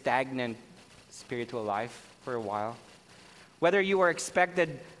been a stagnant spiritual life for a while. Whether you are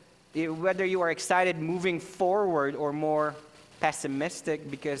excited moving forward or more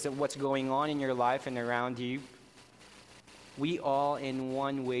pessimistic because of what's going on in your life and around you, we all in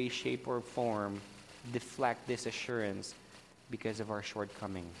one way, shape, or form deflect this assurance because of our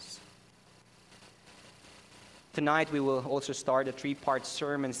shortcomings. Tonight we will also start a 3-part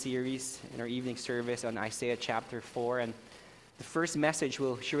sermon series in our evening service on Isaiah chapter 4, and the first message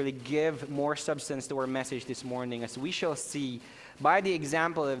will surely give more substance to our message this morning, as we shall see by the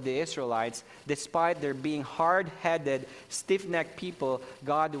example of the Israelites, despite their being hard-headed, stiff-necked people,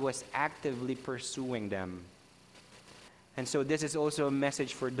 God was actively pursuing them. And so this is also a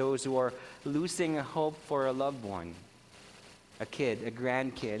message for those who are losing hope for a loved one, a kid, a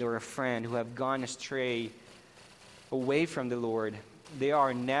grandkid, or a friend who have gone astray away from the Lord. They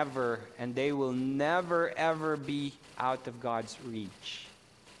are never and they will never ever be out of God's reach.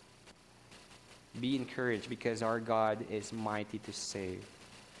 Be encouraged because our God is mighty to save.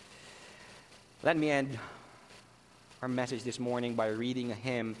 Let me end our message this morning by reading a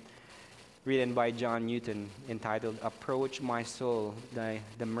hymn written by John Newton entitled, Approach My Soul,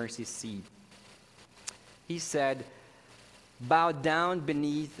 the Mercy Seat. He said, bowed down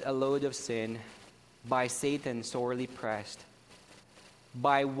beneath a load of sin, by Satan sorely pressed,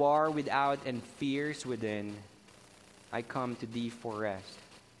 by war without and fears within, I come to thee for rest.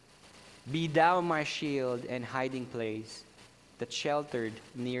 Be thou my shield and hiding place, that sheltered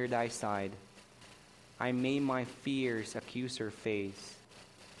near thy side, I may my fear's accuser face,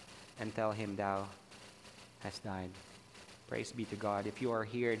 and tell him thou hast died. Praise be to God. If you are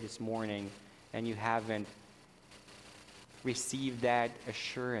here this morning and you haven't received that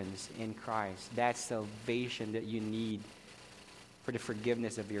assurance in Christ, that salvation that you need for the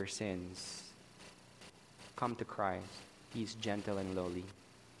forgiveness of your sins, come to Christ. He's gentle and lowly,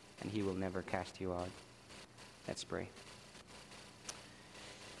 and He will never cast you out. Let's pray.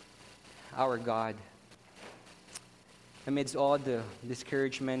 Our God, amidst all the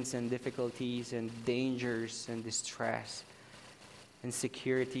discouragements and difficulties and dangers and distress,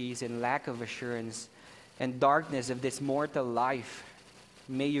 insecurities and lack of assurance and darkness of this mortal life,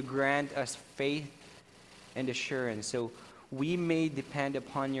 may you grant us faith and assurance so we may depend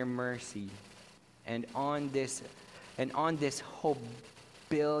upon your mercy, and on this hope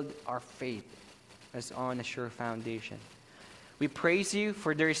build our faith as on a sure foundation. We praise you,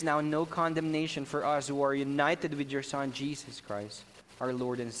 for there is now no condemnation for us who are united with your Son, Jesus Christ, our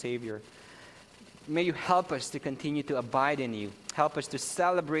Lord and Savior. May you help us to continue to abide in you. Help us to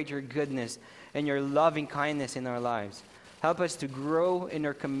celebrate your goodness and your loving kindness in our lives. Help us to grow in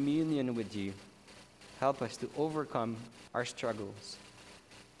our communion with you. Help us to overcome our struggles.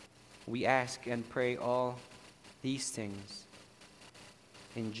 We ask and pray all these things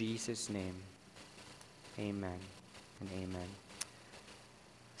in Jesus' name. Amen and amen.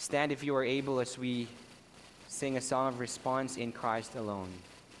 Stand if you are able as we sing a song of response in Christ alone.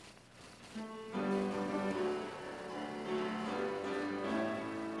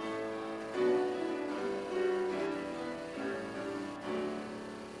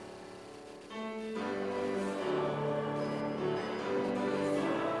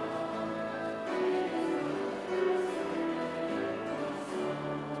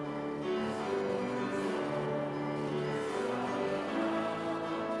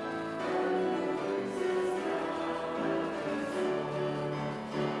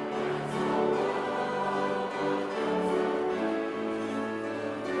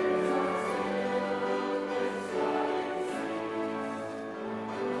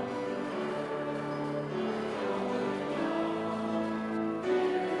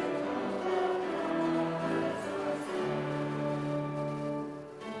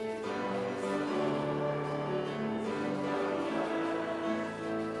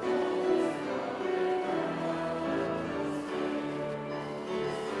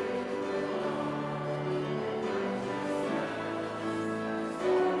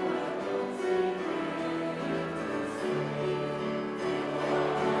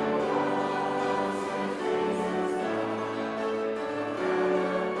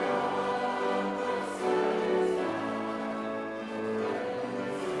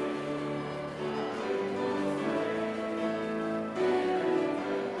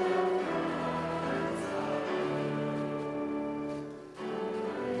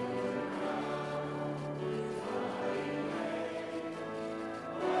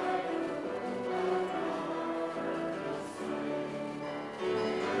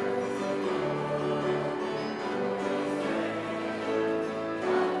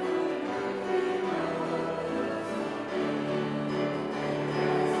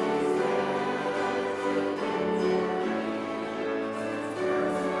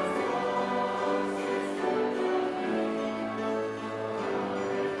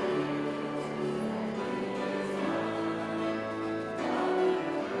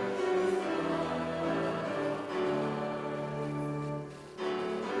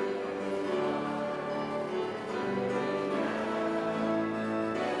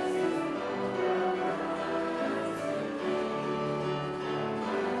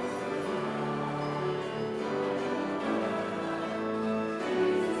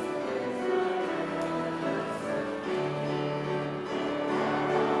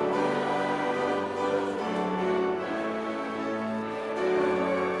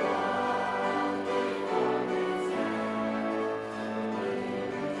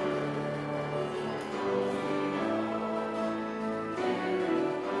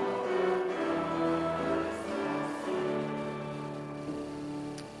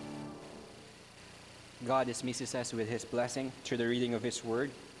 God dismisses us with his blessing through the reading of his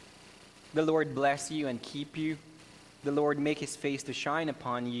word. The Lord bless you and keep you. The Lord make his face to shine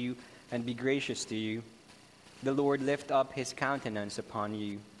upon you and be gracious to you. The Lord lift up his countenance upon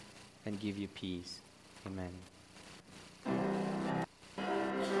you and give you peace. Amen.